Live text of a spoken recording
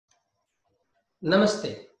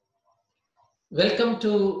Namaste. Welcome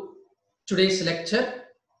to today's lecture.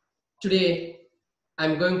 Today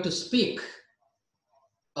I'm going to speak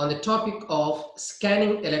on the topic of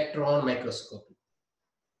scanning electron microscopy.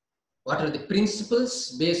 What are the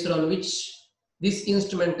principles based on which this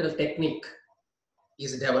instrumental technique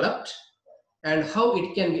is developed and how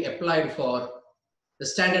it can be applied for the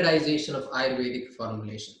standardization of Ayurvedic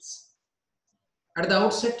formulations. At the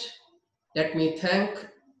outset, let me thank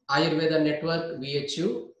Ayurveda Network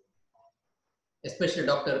VHU, especially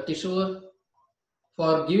Dr. Kishore,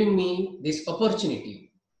 for giving me this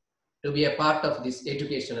opportunity to be a part of this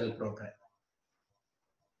educational program.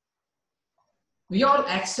 We all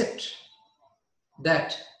accept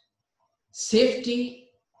that safety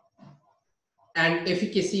and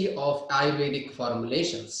efficacy of Ayurvedic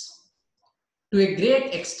formulations to a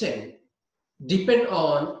great extent depend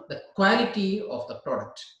on the quality of the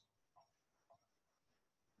product.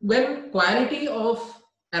 When quality of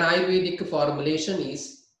an Ayurvedic formulation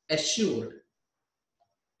is assured,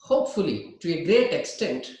 hopefully to a great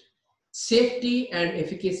extent, safety and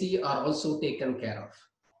efficacy are also taken care of.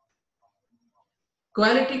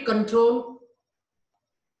 Quality control,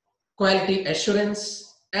 quality assurance,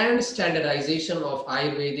 and standardization of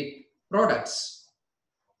Ayurvedic products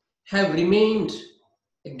have remained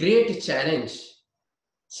a great challenge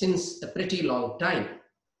since a pretty long time.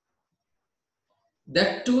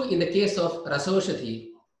 That too in the case of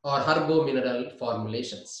Rasaushadhi or Herbomineral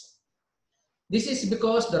formulations. This is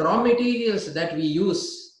because the raw materials that we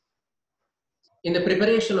use in the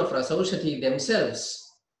preparation of Rasaushadhi themselves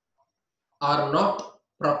are not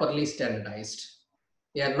properly standardized.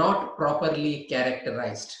 They are not properly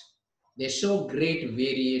characterized. They show great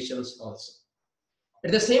variations also.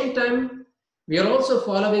 At the same time, we are also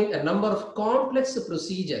following a number of complex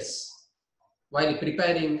procedures while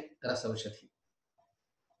preparing Rasaushadhi.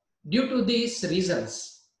 Due to these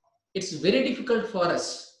reasons, it's very difficult for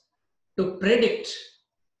us to predict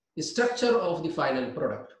the structure of the final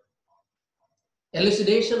product.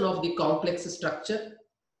 Elucidation of the complex structure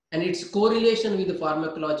and its correlation with the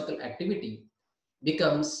pharmacological activity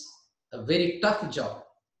becomes a very tough job.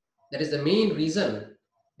 That is the main reason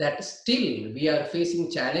that still we are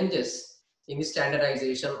facing challenges in the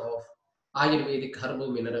standardization of Ayurvedic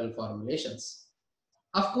Herbomineral formulations.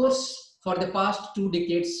 Of course, for the past 2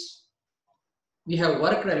 decades, we have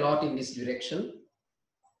worked a lot in this direction.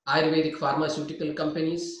 Ayurvedic pharmaceutical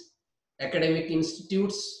companies, academic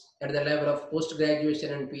institutes at the level of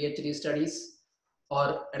post-graduation and PhD studies,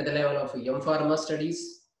 or at the level of M.Pharma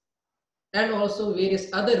studies, and also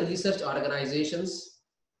various other research organizations,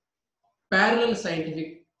 parallel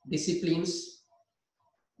scientific disciplines,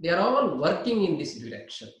 they are all working in this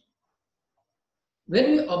direction.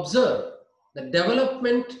 When we observe the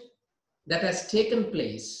development that has taken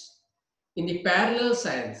place in the parallel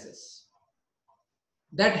sciences,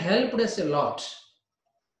 that helped us a lot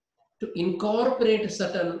to incorporate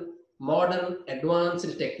certain modern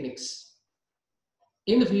advanced techniques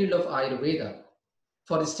in the field of Ayurveda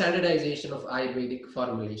for the standardization of Ayurvedic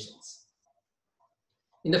formulations.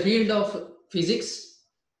 In the field of physics,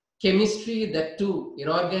 chemistry, that too,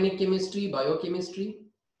 inorganic chemistry, biochemistry,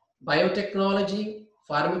 biotechnology,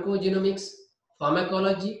 pharmacogenomics,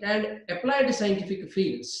 pharmacology, and applied scientific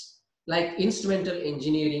fields like instrumental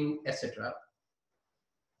engineering, etc.,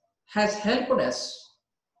 has helped us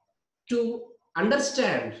to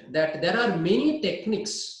understand that there are many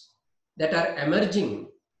techniques that are emerging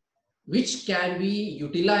which can be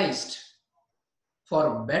utilized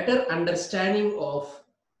for better understanding of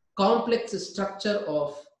complex structure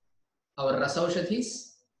of our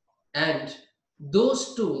Rasaushadhis, and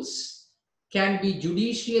those tools can be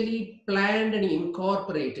judicially planned and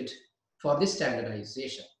incorporated for the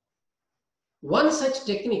standardization. One such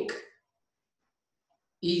technique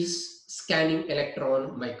is scanning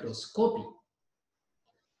electron microscopy.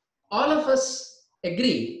 All of us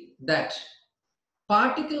agree that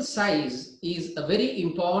particle size is a very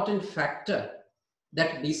important factor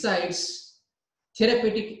that decides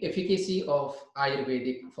therapeutic efficacy of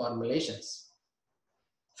Ayurvedic formulations.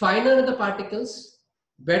 Finer the particles,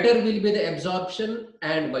 better will be the absorption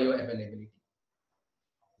and bioavailability.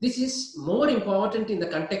 This is more important in the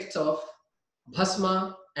context of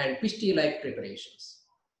bhasma and pishti-like preparations.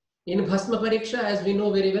 In bhasma pariksha, as we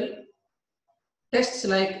know very well, tests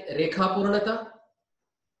like rekha purnata,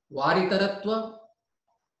 varitaratva,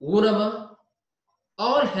 unama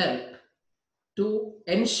all help to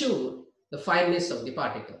ensure the fineness of the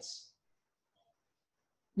particles.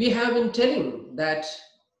 We have been telling that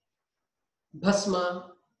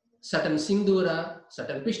bhasma, certain sindura,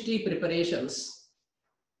 certain pishti preparations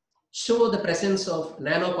show the presence of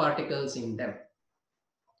nanoparticles in them.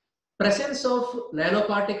 Presence of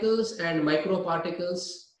nanoparticles and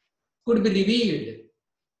microparticles could be revealed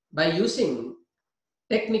by using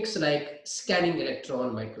techniques like scanning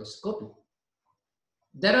electron microscopy.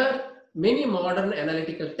 There are many modern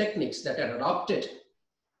analytical techniques that are adopted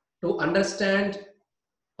to understand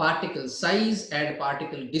particle size and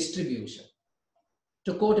particle distribution.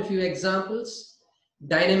 To quote a few examples,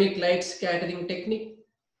 dynamic light scattering technique,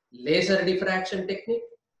 laser diffraction technique,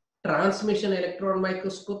 transmission electron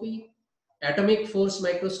microscopy, atomic force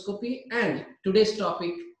microscopy, and today's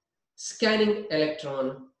topic, scanning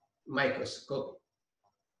electron microscopy.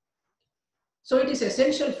 So it is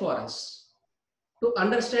essential for us to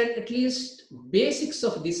understand at least basics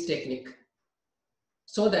of this technique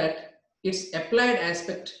so that its applied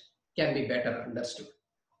aspect can be better understood.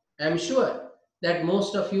 I am sure that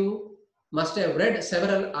most of you must have read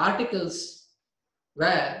several articles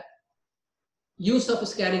where use of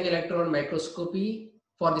scanning electron microscopy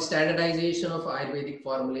for the standardization of Ayurvedic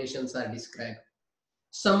formulations are described.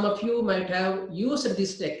 Some of you might have used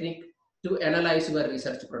this technique to analyze your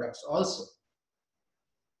research products also.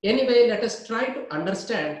 Anyway, let us try to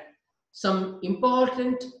understand some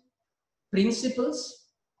important principles,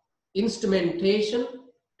 instrumentation,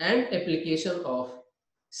 and application of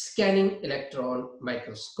scanning electron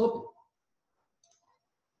microscopy.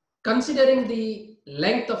 Considering the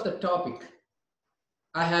length of the topic,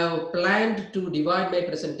 I have planned to divide my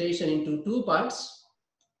presentation into two parts.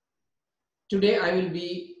 Today I will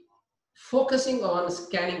be focusing on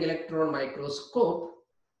scanning electron microscope,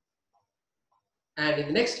 and in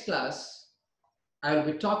the next class I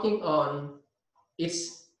will be talking on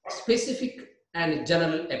its specific and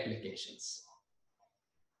general applications.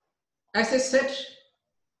 As I said,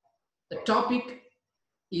 the topic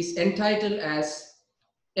is entitled as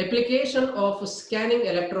Application of Scanning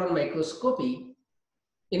Electron Microscopy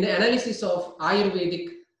in the Analysis of Ayurvedic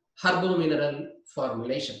Herbomineral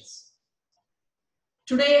Formulations.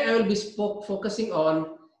 Today I will be focusing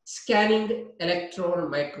on scanning electron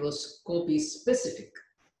microscopy specific.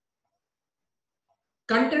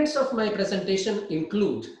 Contents of my presentation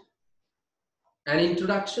include an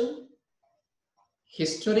introduction,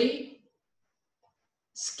 history,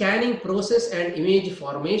 scanning process and image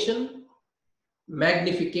formation,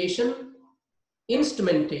 magnification,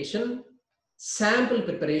 instrumentation, sample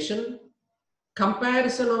preparation,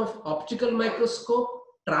 comparison of optical microscope,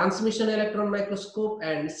 transmission electron microscope,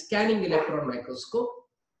 and scanning electron microscope,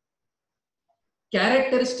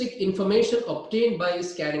 characteristic information obtained by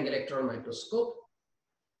scanning electron microscope,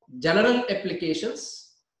 general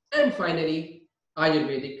applications, and finally,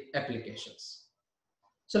 Ayurvedic applications.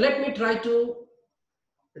 So let me try to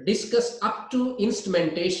discuss up to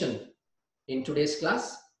instrumentation in today's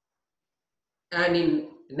class. And in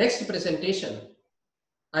next presentation,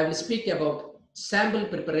 I will speak about sample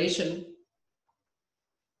preparation,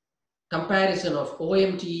 comparison of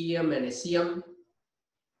OM-TEM and SEM,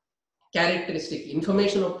 characteristic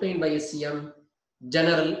information obtained by SEM,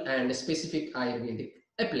 general and specific Ayurvedic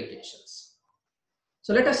applications.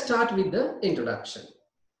 So let us start with the introduction.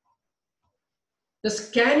 The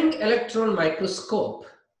scanning electron microscope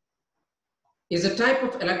is a type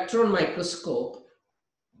of electron microscope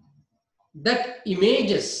that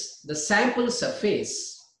images the sample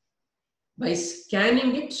surface by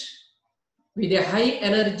scanning it with a high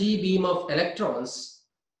energy beam of electrons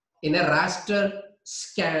in a raster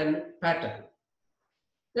scan pattern.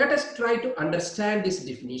 Let us try to understand this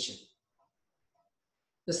definition.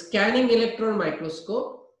 The scanning electron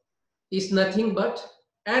microscope is nothing but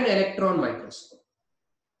an electron microscope.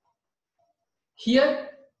 Here,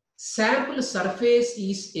 sample surface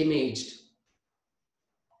is imaged.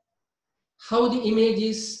 How the image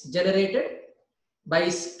is generated? By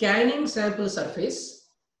scanning sample surface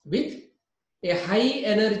with a high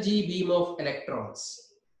energy beam of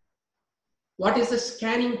electrons. What is the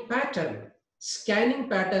scanning pattern? Scanning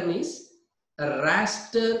pattern is a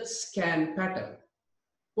raster scan pattern.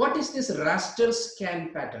 What is this raster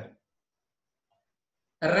scan pattern?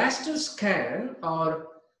 A raster scan or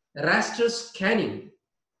raster scanning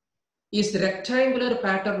is the rectangular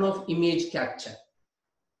pattern of image capture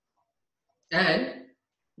and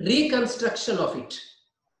reconstruction of it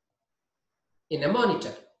in a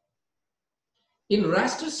monitor. In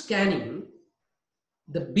raster scanning,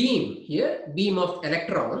 the beam here, beam of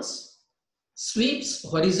electrons, sweeps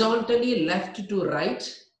horizontally left to right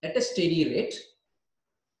at a steady rate,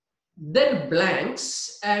 then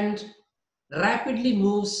blanks and rapidly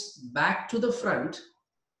moves back to the front,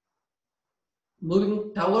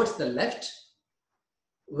 moving towards the left,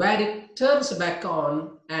 where it turns back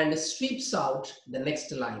on and sweeps out the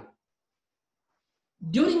next line.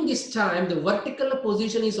 During this time, the vertical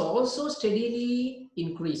position is also steadily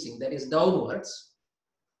increasing, that is downwards,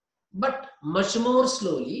 but much more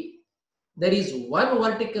slowly. There is one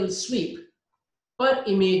vertical sweep per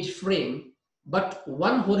image frame, but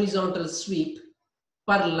one horizontal sweep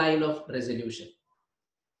per line of resolution.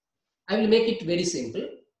 I will make it very simple.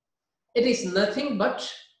 It is nothing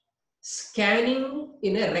but scanning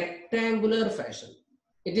in a rectangular fashion.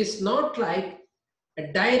 It is not like a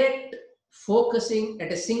direct focusing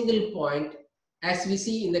at a single point as we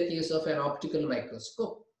see in the case of an optical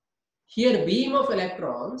microscope. Here, beam of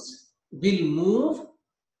electrons will move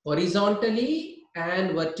horizontally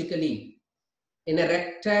and vertically in a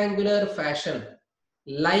rectangular fashion,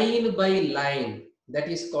 line by line. That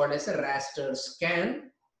is called as a raster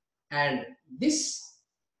scan, and this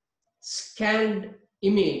scanned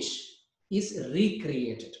image is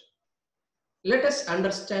recreated. Let us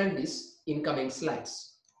understand this in coming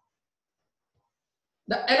slides.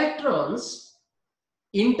 The electrons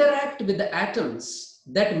interact with the atoms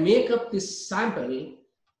that make up this sample,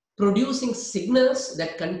 producing signals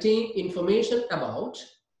that contain information about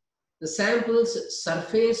the sample's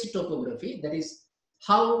surface topography, that is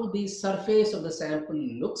how the surface of the sample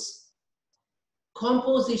looks,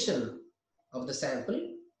 composition of the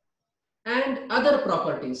sample, and other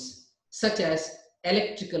properties such as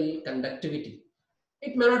electrical conductivity.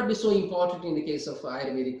 It may not be so important in the case of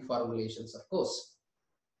Ayurvedic formulations, of course.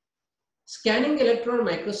 Scanning electron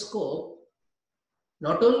microscope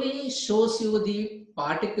not only shows you the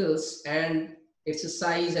particles and its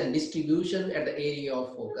size and distribution at the area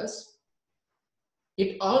of focus,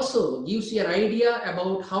 it also gives you an idea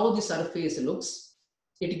about how the surface looks.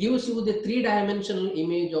 It gives you the three-dimensional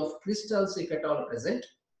image of crystals, if at all present.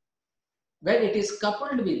 When it is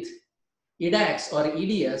coupled with EDAX or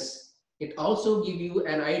EDS, it also gives you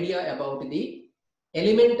an idea about the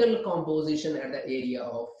elemental composition at the area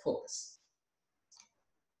of focus.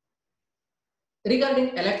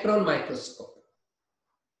 Regarding electron microscope,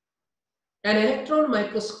 an electron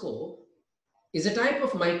microscope is a type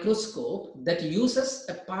of microscope that uses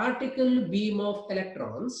a particle beam of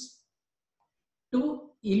electrons to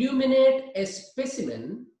illuminate a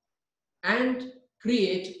specimen and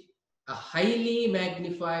create a highly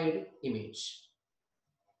magnified image.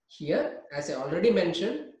 Here, as I already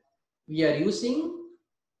mentioned, we are using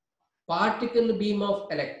particle beam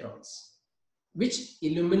of electrons which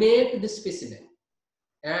illuminate the specimen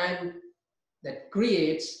and that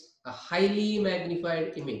creates a highly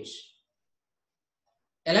magnified image.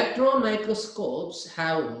 Electron microscopes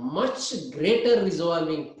have much greater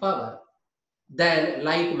resolving power than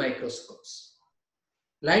light microscopes.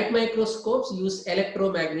 Light microscopes use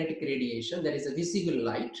electromagnetic radiation, that is a visible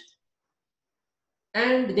light,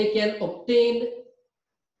 and they can obtain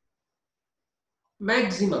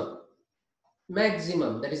maximum,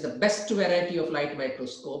 that is the best variety of light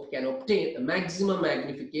microscope can obtain a maximum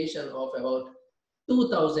magnification of about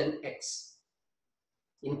 2000x.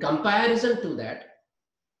 In comparison to that,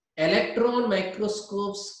 electron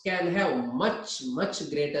microscopes can have much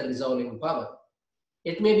greater resolving power.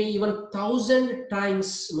 It may be even 1000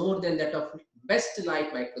 times more than that of best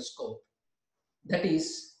light microscope. That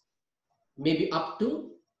is maybe up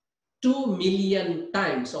to 2 million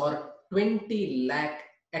times or 20 lakh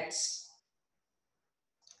x.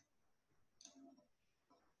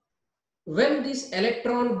 When this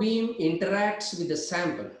electron beam interacts with the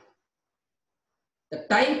sample, the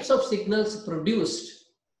types of signals produced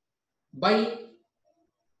by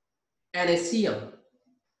an SEM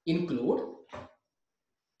include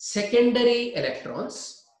secondary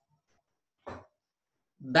electrons,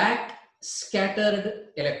 back scattered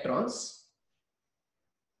electrons,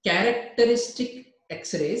 characteristic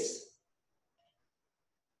X-rays,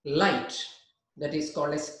 light, that is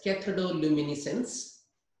called as cathodoluminescence,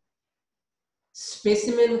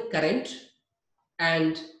 specimen current,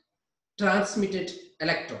 and transmitted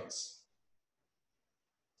electrons.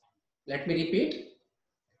 Let me repeat.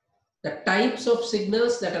 The types of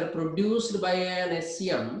signals that are produced by an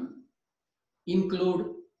SEM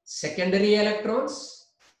include secondary electrons,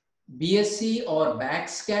 BSC or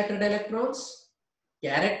backscattered electrons,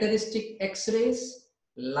 characteristic X-rays,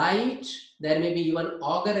 light, there may be even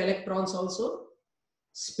Auger electrons also,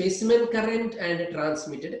 specimen current, and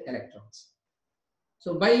transmitted electrons.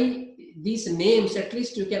 So by these names, at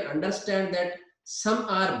least you can understand that some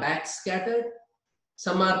are backscattered,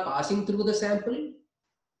 some are passing through the sample,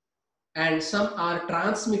 and some are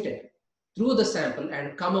transmitted through the sample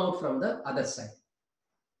and come out from the other side.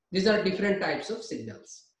 These are different types of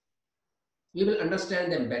signals. We will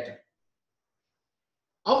understand them better.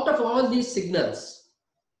 Out of all these signals,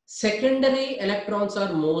 secondary electrons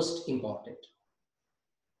are most important.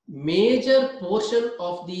 major portion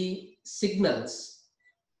of the signals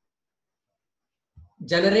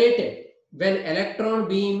generated when electron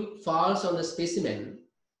beam falls on the specimen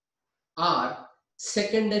are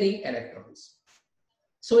secondary electrons.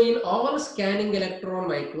 So in all scanning electron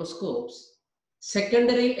microscopes,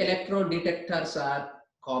 secondary electron detectors are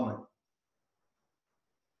common.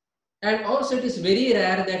 And also it is very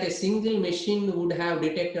rare that a single machine would have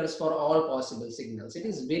detectors for all possible signals. It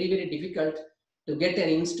is very, very difficult to get an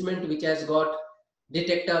instrument which has got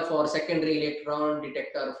detector for secondary electron,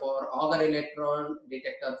 detector for auger electron,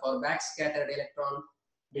 detector for backscattered electron,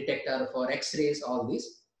 detector for X-rays, all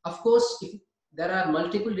these. Of course, if there are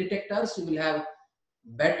multiple detectors, you will have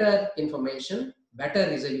better information, better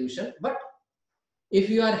resolution. But if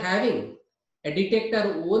you are having a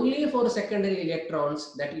detector only for secondary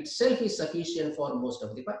electrons, that itself is sufficient for most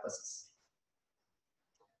of the purposes.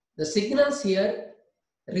 The signals here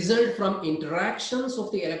result from interactions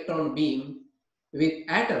of the electron beam with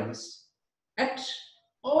atoms at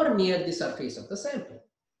or near the surface of the sample.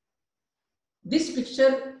 This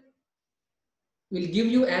picture will give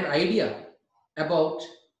you an idea about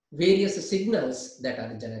various signals that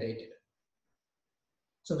are generated.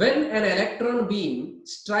 So when an electron beam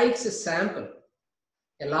strikes a sample,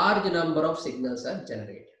 a large number of signals are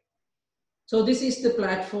generated. So this is the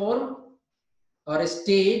platform or a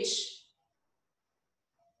stage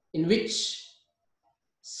in which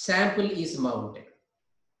sample is mounted.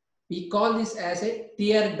 We call this as a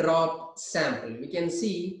teardrop sample. We can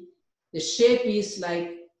see the shape is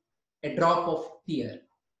like a drop of tear.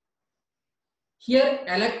 Here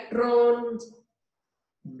electrons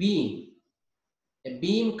beam, a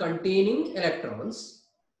beam containing electrons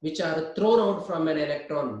which are thrown out from an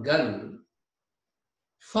electron gun,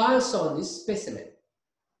 falls on this specimen.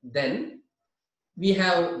 Then we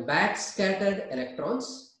have backscattered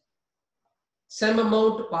electrons. Some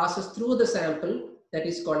amount passes through the sample, that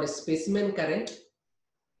is called a specimen current,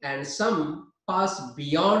 and some pass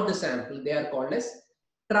beyond the sample, they are called as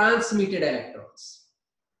transmitted electrons.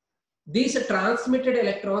 These transmitted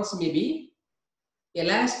electrons may be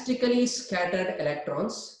elastically scattered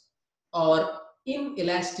electrons or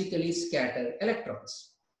inelastically scattered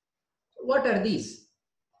electrons. What are these?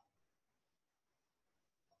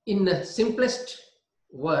 In the simplest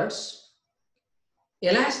words,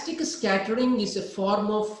 elastic scattering is a form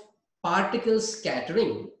of particle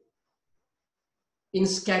scattering in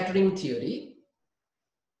scattering theory,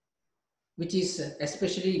 which is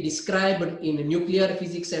especially described in nuclear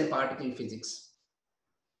physics and particle physics.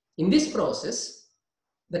 In this process,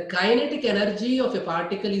 the kinetic energy of a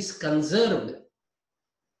particle is conserved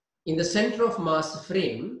in the center of mass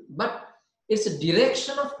frame, but its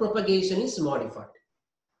direction of propagation is modified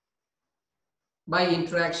by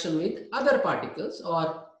interaction with other particles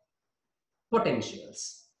or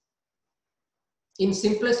potentials. In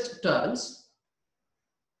simplest terms,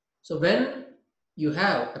 so when you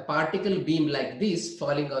have a particle beam like this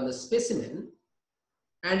falling on the specimen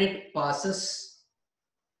and it passes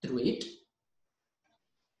through it,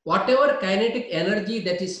 whatever kinetic energy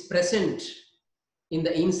that is present in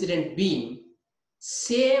the incident beam,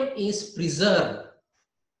 same is preserved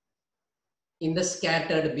in the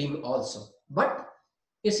scattered beam also, but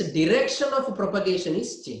its direction of propagation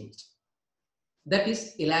is changed. That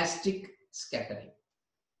is elastic scattering.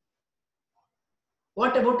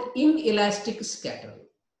 What about inelastic scattering?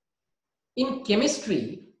 In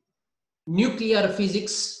chemistry, nuclear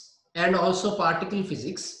physics, and also particle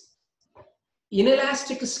physics,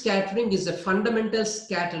 inelastic scattering is a fundamental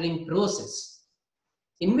scattering process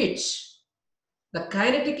in which the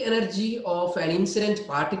kinetic energy of an incident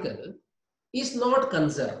particle is not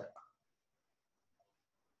conserved.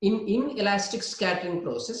 In inelastic scattering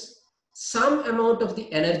process, some amount of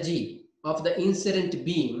the energy of the incident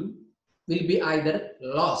beam will be either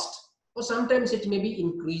lost or sometimes it may be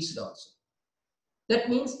increased also. That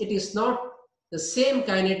means it is not the same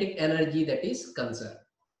kinetic energy that is conserved.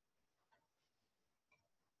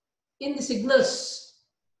 In the signals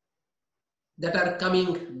that are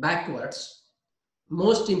coming backwards,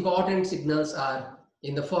 most important signals are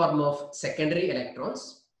in the form of secondary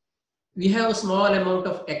electrons. We have a small amount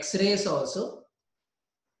of X-rays also,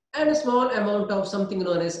 and a small amount of something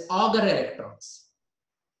known as auger electrons.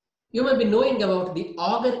 You may be knowing about the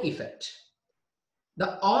auger effect.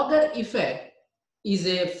 The auger effect is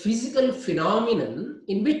a physical phenomenon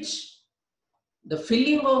in which the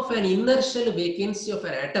filling of an inertial vacancy of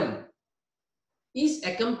an atom is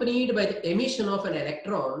accompanied by the emission of an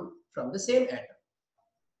electron from the same atom.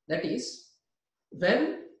 That is,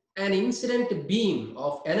 when an incident beam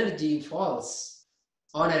of energy falls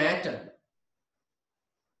on an atom,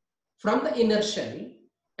 from the inertial,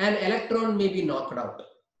 an electron may be knocked out.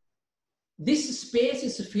 This space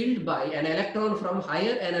is filled by an electron from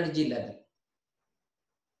higher energy level.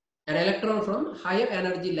 An electron from higher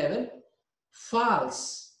energy level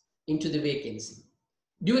falls into the vacancy.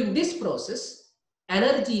 During this process,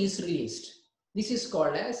 energy is released. This is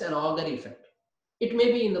called as an Auger effect. It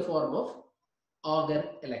may be in the form of Auger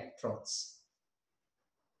electrons.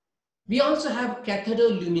 We also have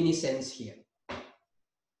cathodoluminescence here.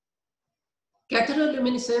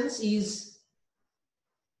 Cathodoluminescence is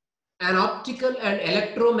an optical and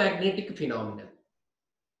electromagnetic phenomenon.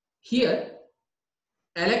 Here,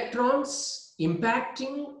 electrons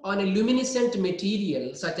impacting on a luminescent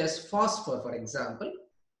material such as phosphor, for example,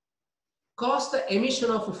 cause the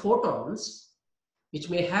emission of photons which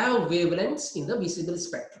may have wavelengths in the visible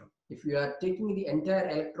spectrum. If you are taking the entire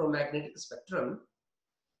electromagnetic spectrum,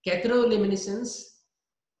 cathodoluminescence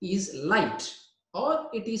is light, or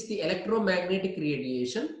it is the electromagnetic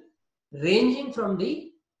radiation ranging from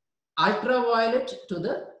the ultraviolet to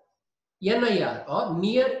the NIR or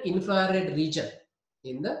near infrared region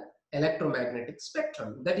in the electromagnetic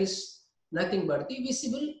spectrum. That is nothing but the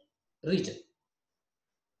visible region.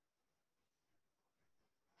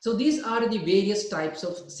 So these are the various types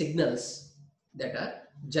of signals that are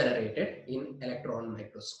generated in electron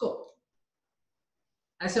microscope.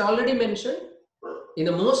 As I already mentioned, in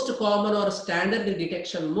the most common or standard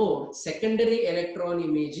detection mode, secondary electron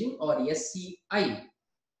imaging or SEI,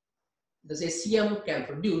 the SEM can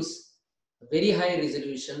produce a very high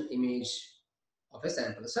resolution image of a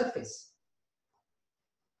sample surface.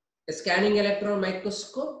 A scanning electron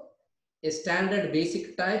microscope, a standard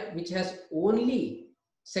basic type which has only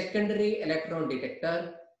secondary electron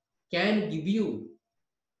detector, can give you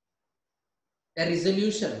a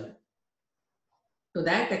resolution to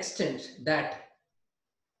that extent that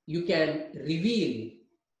you can reveal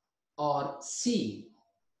or see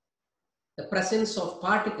the presence of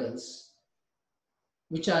particles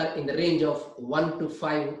which are in the range of 1 to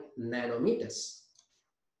 5 nanometers.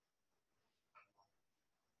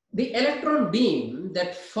 The electron beam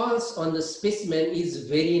that falls on the specimen is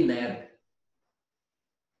very narrow.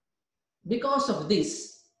 Because of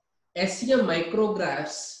this, SEM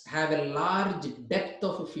micrographs have a large depth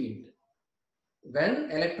of field.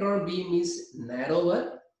 When electron beam is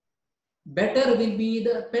narrower, better will be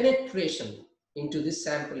the penetration into the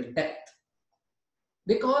sample depth.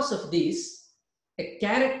 Because of this, a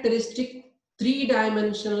characteristic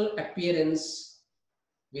three-dimensional appearance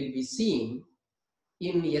will be seen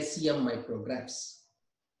in SEM micrographs.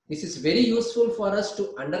 This is very useful for us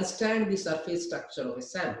to understand the surface structure of a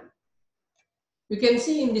sample. You can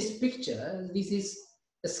see in this picture, this is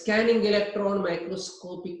a scanning electron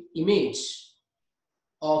microscopic image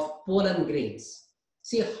of pollen grains.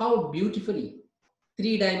 See how beautifully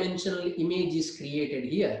three-dimensional image is created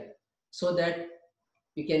here so that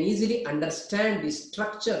you can easily understand the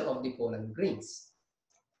structure of the pollen grains.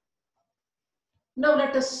 Now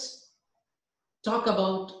let us talk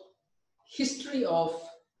about history of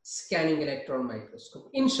scanning electron microscope.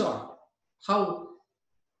 In short, how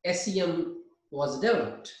SEM was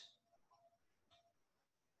developed.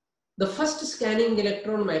 The first scanning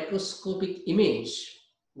electron microscopic image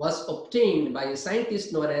was obtained by a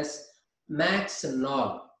scientist known as Max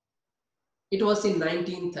Knoll. It was in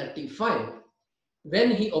 1935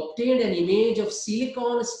 when he obtained an image of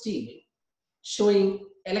silicon steel showing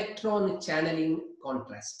electron channeling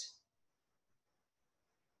contrast.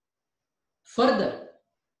 Further,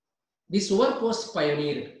 this work was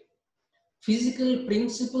pioneered. Physical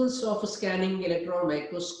principles of scanning electron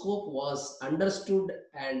microscope was understood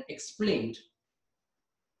and explained,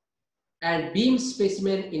 and beam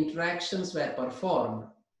specimen interactions were performed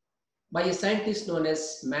by a scientist known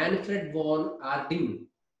as Manfred von Arding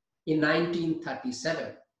in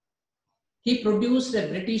 1937. He produced a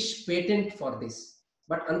British patent for this,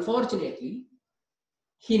 but unfortunately,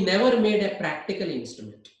 he never made a practical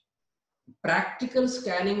instrument. Practical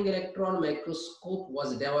scanning electron microscope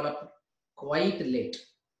was developed quite late.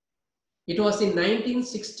 It was in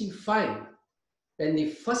 1965 when the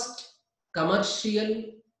first commercial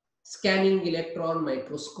scanning electron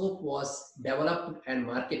microscope was developed and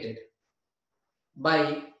marketed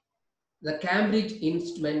by the Cambridge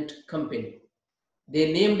Instrument Company.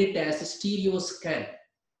 They named it as StereoScan.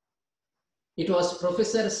 It was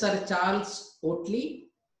Professor Sir Charles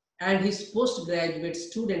Oatley and his postgraduate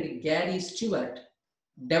student Gary Stewart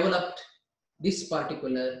developed this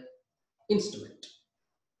particular instrument.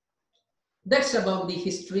 That's about the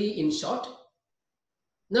history in short.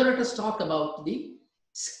 Now let us talk about the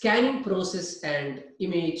scanning process and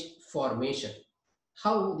image formation.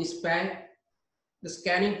 How the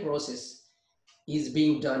scanning process is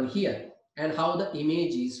being done here and how the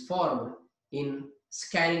image is formed in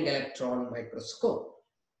scanning electron microscope.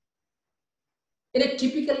 In a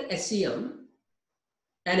typical SEM,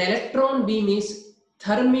 an electron beam is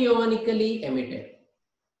thermionically emitted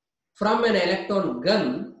from an electron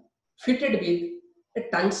gun fitted with a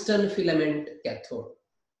tungsten filament cathode.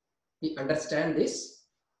 We understand this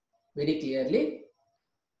very clearly.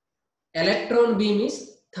 Electron beam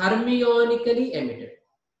is thermionically emitted.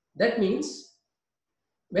 That means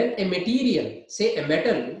when a material, say a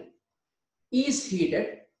metal, is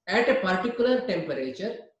heated at a particular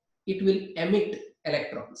temperature, it will emit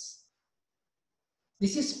electrons.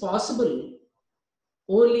 This is possible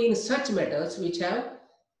only in such metals which have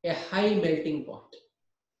a high melting point,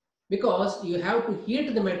 because you have to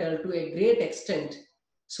heat the metal to a great extent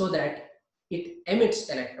so that it emits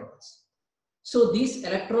electrons. So these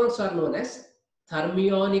electrons are known as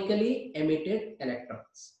thermionically emitted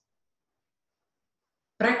electrons.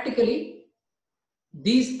 Practically,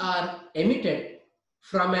 these are emitted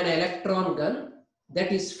from an electron gun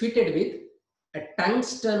that is fitted with a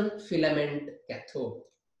tungsten filament cathode.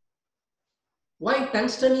 Why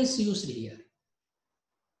tungsten is used here?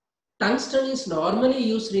 Tungsten is normally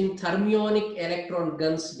used in thermionic electron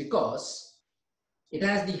guns because it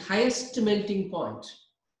has the highest melting point.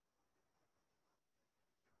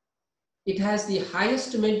 It has the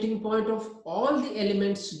highest melting point of all the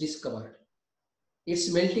elements discovered.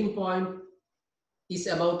 Its melting point is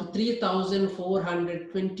about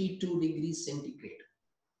 3422 degrees centigrade.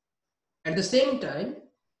 At the same time,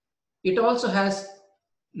 it also has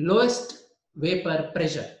lowest vapor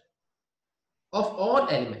pressure of all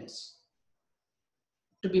elements.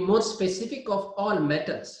 To be more specific, of all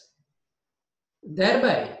metals,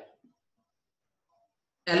 thereby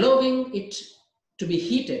allowing it to be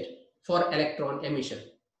heated for electron emission.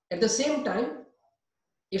 At the same time,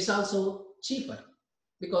 it's also cheaper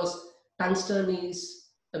because tungsten is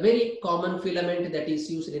a very common filament that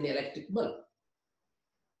is used in electric bulb.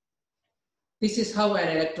 This is how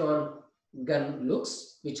an electron gun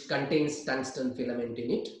looks, which contains tungsten filament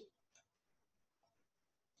in it.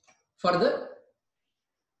 Further,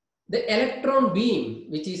 the electron beam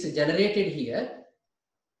which is generated here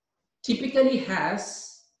typically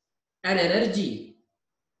has an energy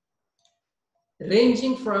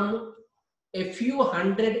ranging from a few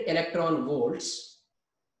hundred electron volts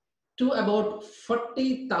to about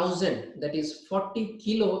 40,000, that is 40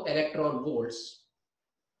 kilo electron volts,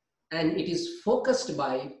 and it is focused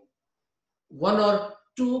by one or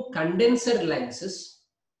two condenser lenses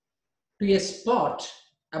to a spot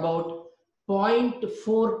about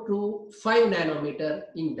 0.4 to 5 nanometer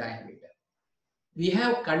in diameter. We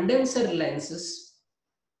have condenser lenses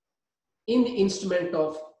in the instrument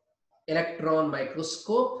of electron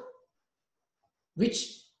microscope,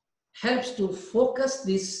 which helps to focus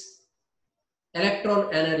this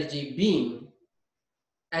electron energy beam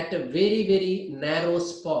at a very, very narrow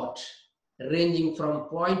spot ranging from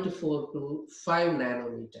 0.4 to 5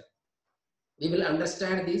 nanometer. We will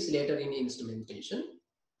understand this later in instrumentation.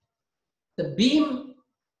 The beam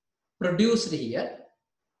produced here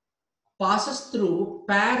passes through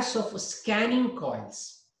pairs of scanning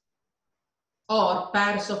coils or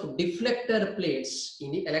pairs of deflector plates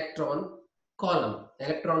in the electron column.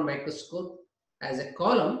 Electron microscope has a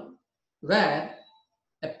column where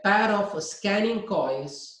a pair of scanning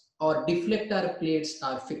coils or deflector plates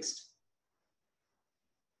are fixed.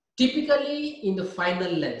 Typically in the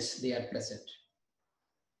final lens they are present.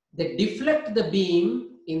 They deflect the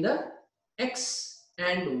beam in the X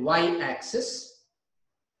and Y axis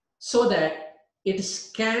so that it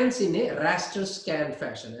scans in a raster scan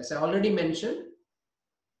fashion. As I already mentioned,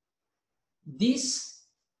 these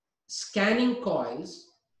scanning coils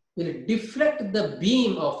will deflect the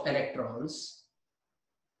beam of electrons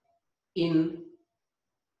in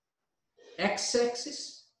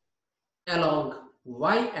X-axis along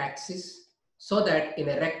Y-axis so that in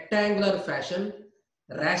a rectangular fashion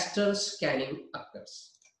raster scanning occurs.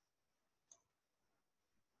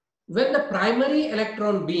 When the primary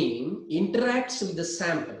electron beam interacts with the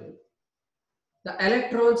sample, the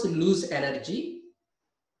electrons lose energy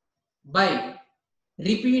by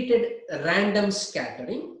repeated random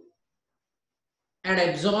scattering and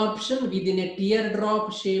absorption within a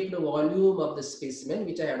teardrop shaped volume of the specimen,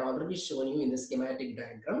 which I had already shown you in the schematic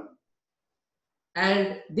diagram.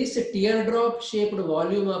 And this teardrop shaped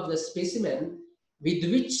volume of the specimen with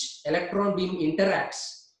which electron beam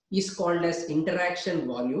interacts is called as interaction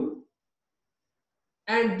volume.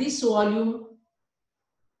 And this volume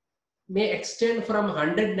may extend from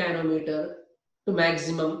 100 nanometer to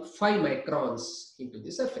maximum 5 microns into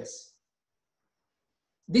the surface.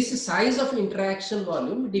 This size of interaction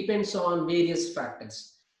volume depends on various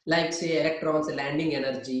factors, like say electrons landing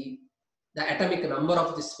energy, the atomic number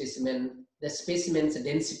of the specimen, the specimen's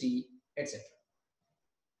density, etc.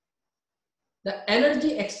 The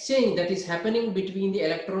energy exchange that is happening between the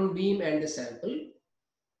electron beam and the sample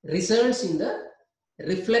results in the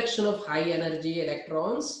reflection of high energy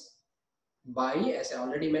electrons by, as I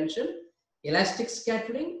already mentioned, elastic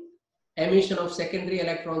scattering, emission of secondary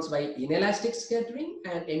electrons by inelastic scattering,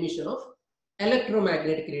 and emission of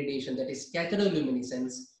electromagnetic radiation, that is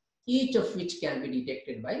cathodoluminescence, each of which can be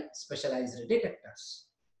detected by specialized detectors.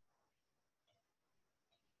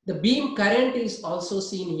 The beam current is also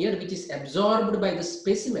seen here, which is absorbed by the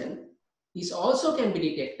specimen. This also can be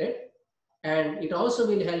detected, and it also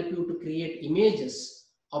will help you to create images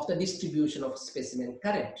of the distribution of specimen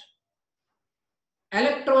current.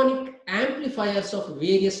 Electronic amplifiers of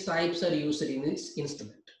various types are used in this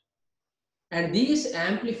instrument. And these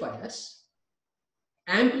amplifiers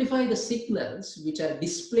amplify the signals which are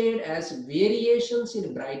displayed as variations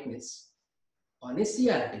in brightness on a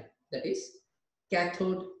CRT, that is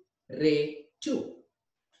cathode ray tube.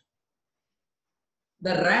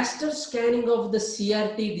 The raster scanning of the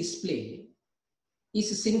CRT display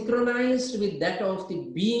is synchronized with that of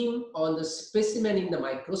the beam on the specimen in the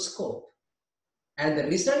microscope, and the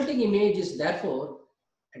resulting image is therefore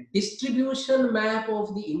a distribution map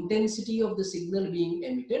of the intensity of the signal being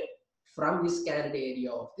emitted from the scanned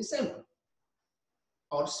area of the sample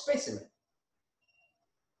or specimen.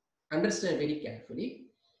 Understand very carefully.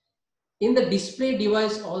 In the display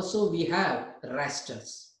device also we have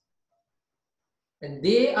rasters, and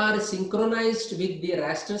they are synchronized with the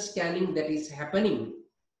raster scanning that is happening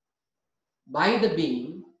by the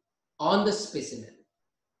beam on the specimen.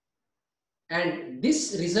 And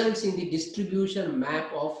this results in the distribution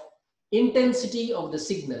map of intensity of the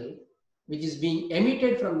signal which is being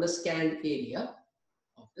emitted from the scanned area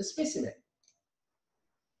of the specimen.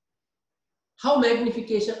 How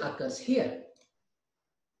magnification occurs here?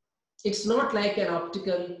 It's not like an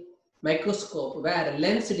optical microscope where a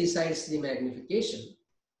lens decides the magnification.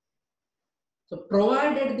 So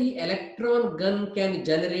provided the electron gun can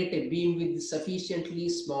generate a beam with sufficiently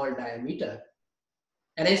small diameter,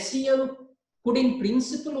 an SEM could in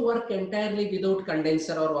principle work entirely without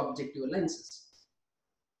condenser or objective lenses.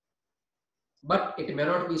 But it may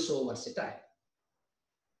not be so versatile.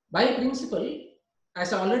 By principle,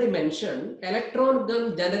 as I already mentioned, electron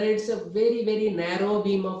gun generates a very, very narrow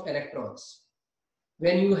beam of electrons.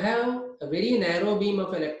 When you have a very narrow beam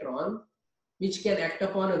of electron, which can act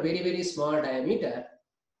upon a very, very small diameter,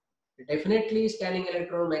 definitely scanning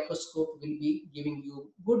electron microscope will be giving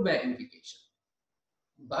you good magnification.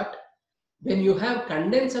 But when you have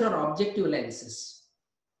condenser or objective lenses,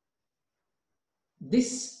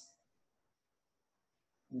 this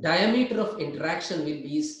diameter of interaction will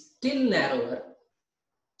be still narrower,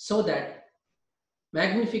 so that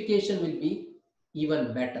magnification will be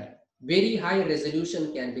even better. Very high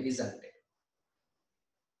resolution can be resulted.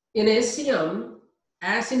 In SEM,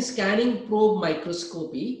 as in scanning probe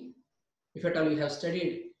microscopy, if at all you have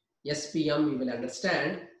studied SPM, you will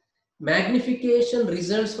understand, magnification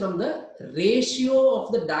results from the ratio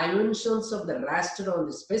of the dimensions of the raster on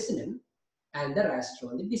the specimen and the raster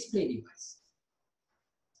on the display device.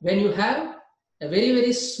 When you have a very,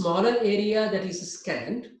 very smaller area that is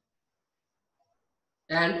scanned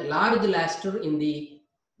and a large raster in the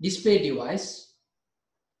display device,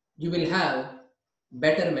 you will have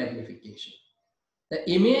better magnification. The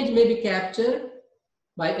image may be captured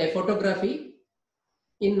by a photography.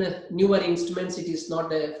 In newer instruments, it is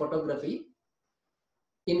not a photography.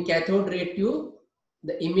 In cathode ray tube,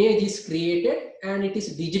 the image is created and it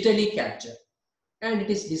is digitally captured, and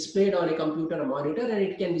it is displayed on a computer monitor, and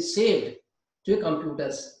it can be saved to a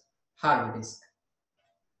computer's hard disk.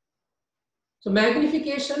 So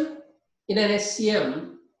magnification in an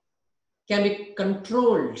SEM can be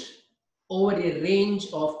controlled over a range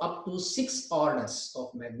of up to 6 orders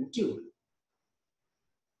of magnitude.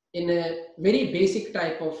 In a very basic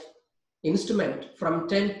type of instrument, from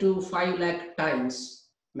 10 to 5 lakh times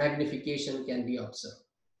magnification can be observed.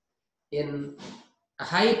 In a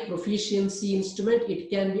high proficiency instrument, it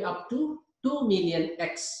can be up to 2 million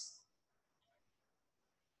X.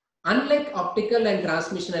 Unlike optical and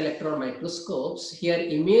transmission electron microscopes, here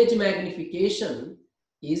image magnification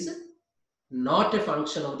is not a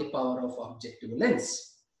function of the power of objective lens.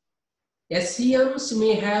 SEMs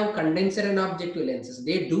may have condenser and objective lenses.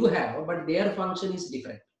 They do have, but their function is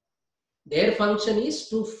different. Their function is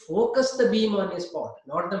to focus the beam on a spot,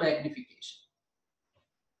 not the magnification.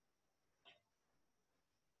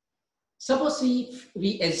 Suppose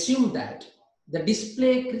we assume that the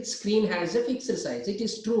display screen has a fixed size. It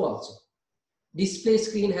is true also. Display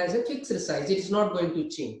screen has a fixed size. It is not going to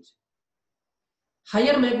change.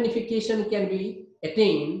 Higher magnification can be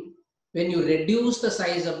attained when you reduce the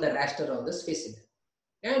size of the raster of the specimen,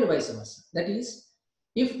 and vice versa. That is,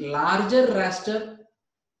 if larger raster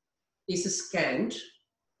is scanned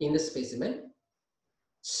in the specimen,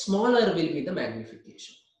 smaller will be the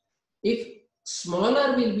magnification. If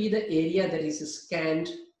smaller will be the area that is scanned,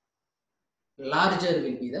 larger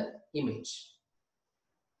will be the image.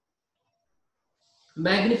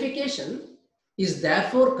 Magnification is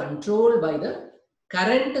therefore controlled by the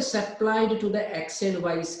current supplied to the X and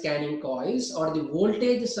Y scanning coils or the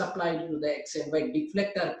voltage supplied to the X and Y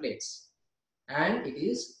deflector plates, and it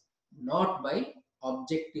is not by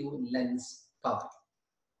objective lens power.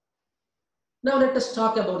 Now let us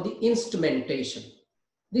talk about the instrumentation.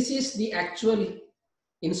 This is the actual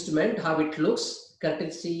instrument, how it looks,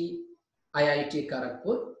 courtesy IIT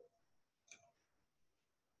Kharagpur.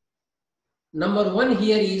 Number one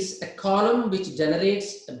here is a column which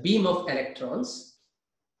generates a beam of electrons.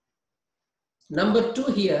 Number two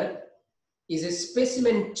here is a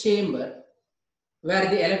specimen chamber where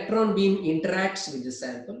the electron beam interacts with the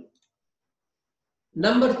sample.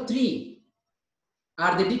 Number three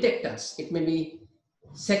are the detectors. It may be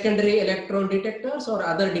secondary electron detectors or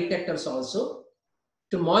other detectors also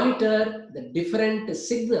to monitor the different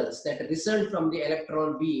signals that result from the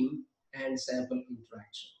electron beam and sample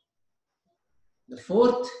interaction. The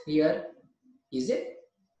fourth here is a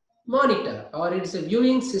monitor, or it's a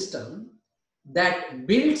viewing system that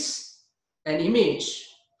builds an image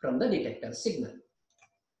from the detector signal.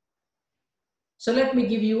 So let me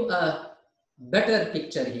give you a better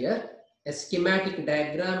picture here, a schematic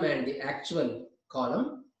diagram and the actual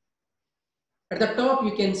column. At the top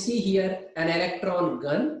you can see here an electron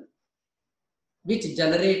gun which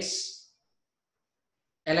generates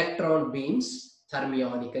electron beams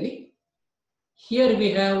thermionically. Here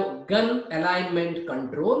we have gun alignment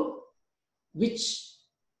control, which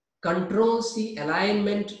controls the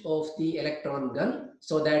alignment of the electron gun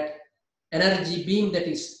so that energy beam that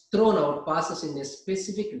is thrown out passes in a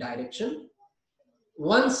specific direction.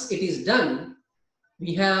 Once it is done,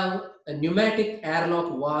 we have a pneumatic airlock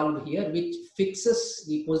valve here which fixes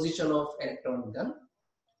the position of electron gun.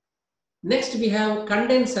 Next we have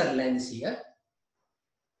condenser lens here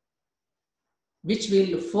which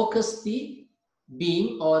will focus the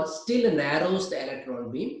beam or still narrows the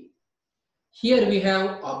electron beam. Here we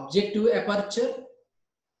have objective aperture.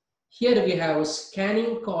 Here we have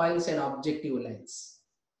scanning coils and objective lens.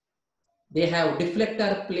 They have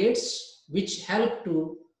deflector plates which help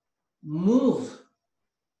to move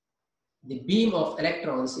the beam of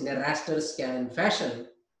electrons in a raster scan fashion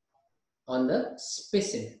on the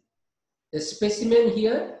specimen. The specimen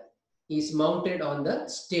here is mounted on the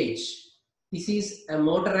stage. This is a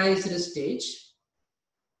motorized stage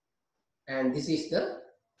and this is the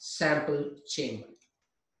sample chamber.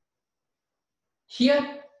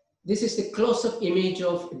 Here, this is the close-up image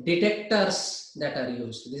of detectors that are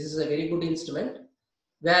used. This is a very good instrument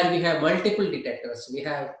where we have multiple detectors. We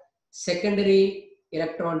have secondary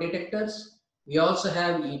electron detectors. We also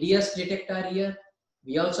have EDS detector here.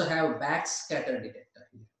 We also have backscatter detector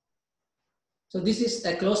here. So this is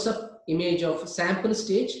a close-up image of sample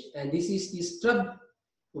stage, and this is the stub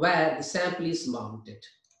where the sample is mounted.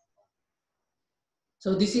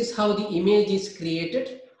 So this is how the image is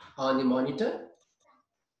created on the monitor.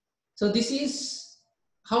 So this is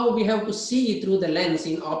how we have to see through the lens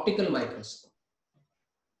in optical microscope.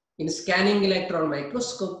 In scanning electron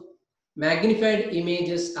microscope, magnified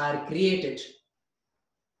images are created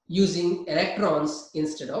using electrons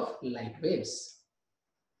instead of light waves.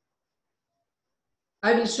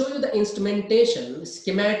 I will show you the instrumentation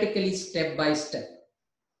schematically step by step.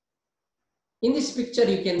 In this picture,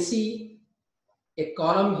 you can see a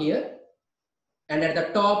column here, and at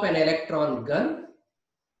the top an electron gun.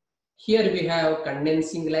 Here we have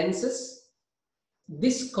condensing lenses.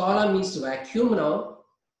 This column is vacuum now,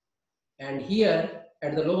 and here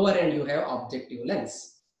at the lower end you have objective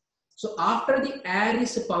lens. So after the air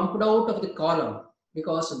is pumped out of the column,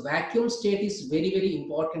 because vacuum state is very, very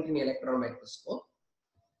important in electron microscope.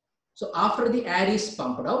 So after the air is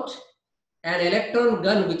pumped out, an electron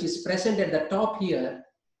gun which is present at the top here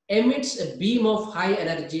emits a beam of high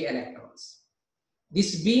energy electrons.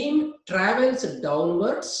 This beam travels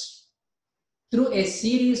downwards through a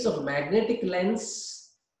series of magnetic lenses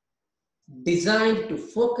designed to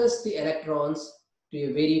focus the electrons to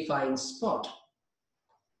a very fine spot.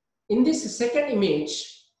 In this second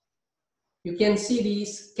image, you can see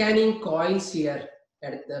these scanning coils here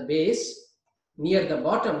at the base. Near the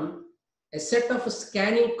bottom, a set of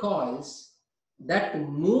scanning coils that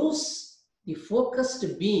moves the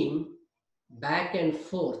focused beam back and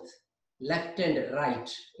forth, left and right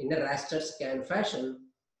in a raster scan fashion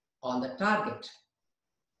on the target.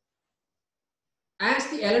 As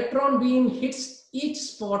the electron beam hits each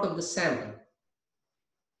spot of the sample,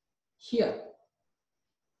 here,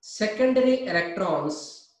 secondary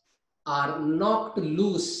electrons are knocked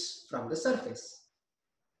loose from the surface.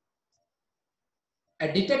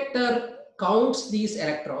 A detector counts these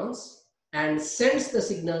electrons and sends the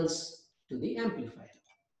signals to the amplifier.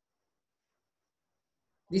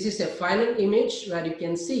 This is a final image where you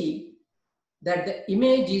can see that the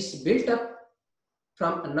image is built up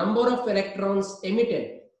from a number of electrons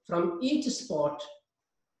emitted from each spot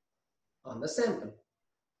on the sample.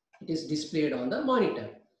 It is displayed on the monitor.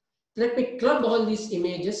 Let me club all these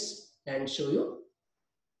images and show you.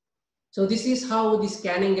 So this is how the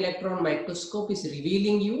scanning electron microscope is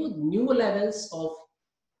revealing you new levels of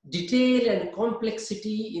detail and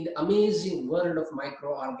complexity in the amazing world of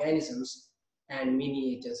microorganisms and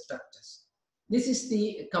miniature structures. This is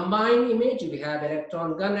the combined image. We have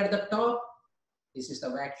electron gun at the top. This is the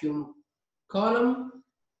vacuum column.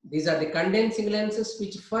 These are the condensing lenses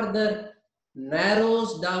which further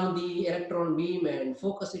narrows down the electron beam and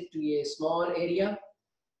focus it to a small area.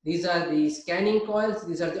 These are the scanning coils.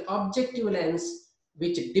 These are the objective lens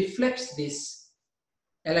which deflects this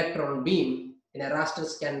electron beam in a raster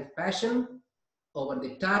scan fashion over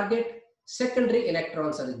the target. Secondary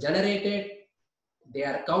electrons are generated. They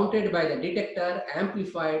are counted by the detector,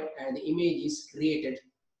 amplified, and the image is created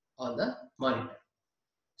on the monitor.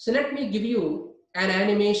 So let me give you an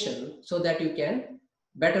animation so that you can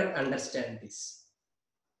better understand this.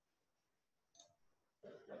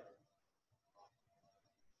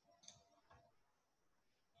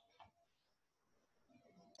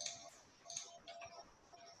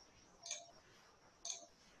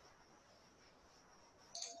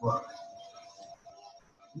 Work.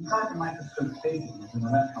 Inside the microscope station is an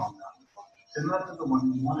electron gun, similar to the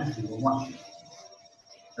one you monitor or watching.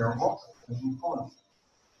 There are also several coils,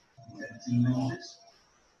 condensing lenses,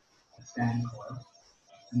 the scan coil,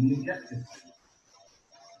 and the objective lens.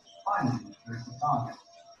 Finally, there is the target.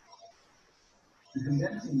 The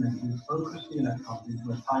condensing lenses focus the electrons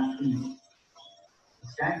into a tight beam. The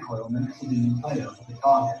scan coil makes the beam play over the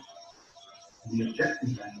target, and the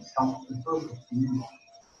objective lens helps to focus the image.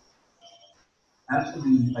 As the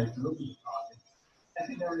beam plays over the target,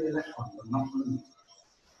 secondary electrons are not loose.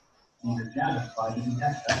 These are gathered by the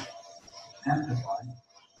detector, amplified,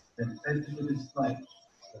 then fed to the display,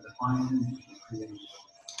 where the final image is created.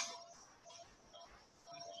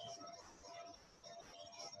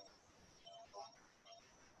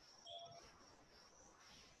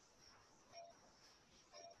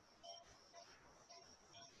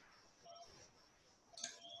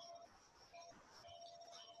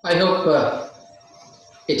 I hope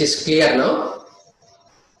it is clear now.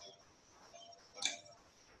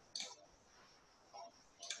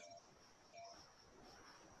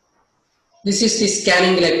 This is the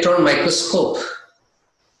scanning electron microscope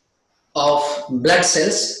of blood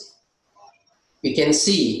cells. We can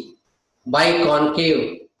see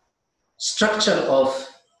biconcave structure of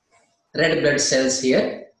red blood cells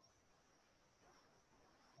here.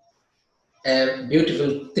 A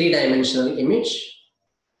beautiful three-dimensional image.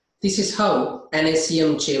 This is how an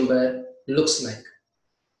SEM chamber looks like.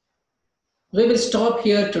 We will stop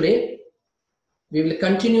here today. We will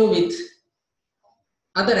continue with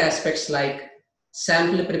other aspects like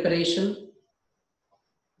sample preparation,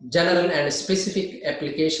 general and specific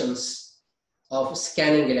applications of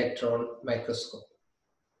scanning electron microscope.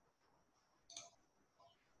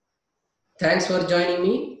 Thanks for joining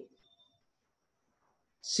me.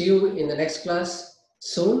 See you in the next class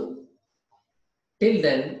soon. Till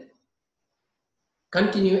then,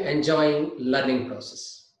 continue enjoying learning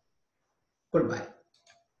process. Goodbye.